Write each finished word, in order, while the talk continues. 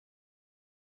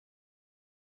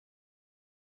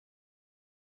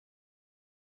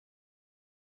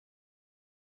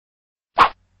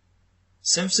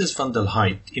Symphysis fundal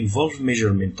height involves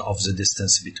measurement of the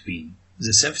distance between the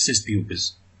symphysis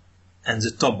pubis and the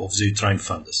top of the uterine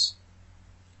fundus.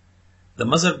 The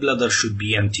mother bladder should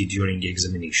be empty during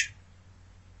examination.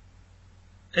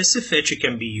 SFH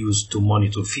can be used to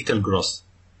monitor fetal growth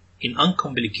in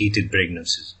uncomplicated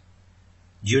pregnancies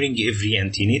during every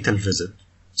antenatal visit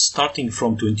starting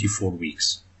from 24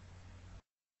 weeks.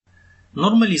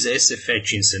 Normally, the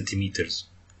SFH in centimeters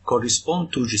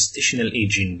correspond to gestational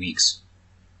age in weeks,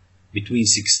 between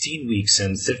 16 weeks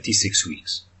and 36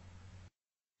 weeks.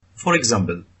 For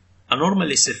example, a normal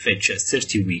SFH at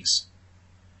 30 weeks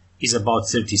is about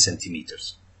 30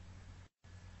 centimeters.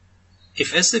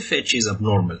 If SFH is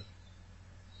abnormal,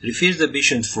 refer the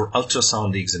patient for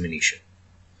ultrasound examination.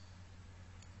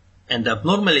 And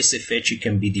abnormal SFH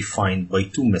can be defined by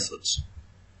two methods.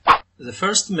 The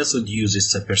first method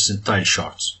uses the percentile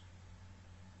charts.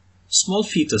 Small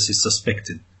fetus is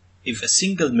suspected if a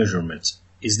single measurement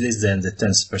is less than the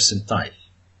 10th percentile,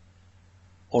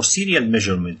 or serial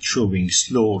measurement showing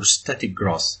slow or static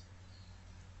growth,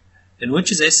 in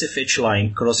which the SFH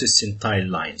line crosses centile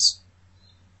lines.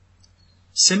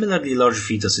 Similarly, large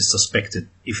fetus is suspected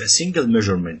if a single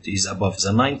measurement is above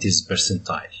the 90th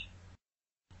percentile,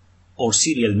 or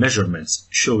serial measurements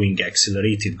showing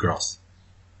accelerated growth.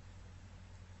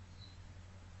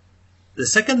 The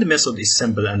second method is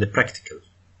simple and practical.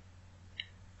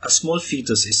 A small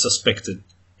fetus is suspected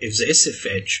if the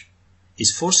SFH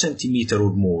is 4 cm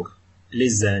or more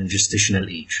less than gestational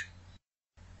age.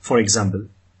 For example,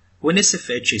 when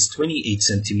SFH is 28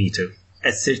 cm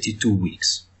at 32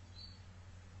 weeks.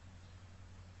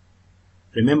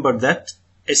 Remember that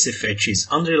SFH is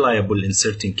unreliable in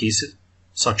certain cases,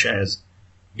 such as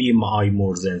BMI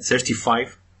more than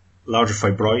 35, large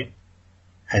fibroid,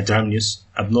 hydramnios,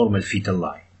 abnormal fetal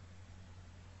lie.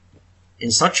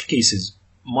 In such cases,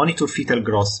 monitor fetal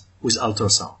growth with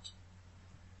ultrasound.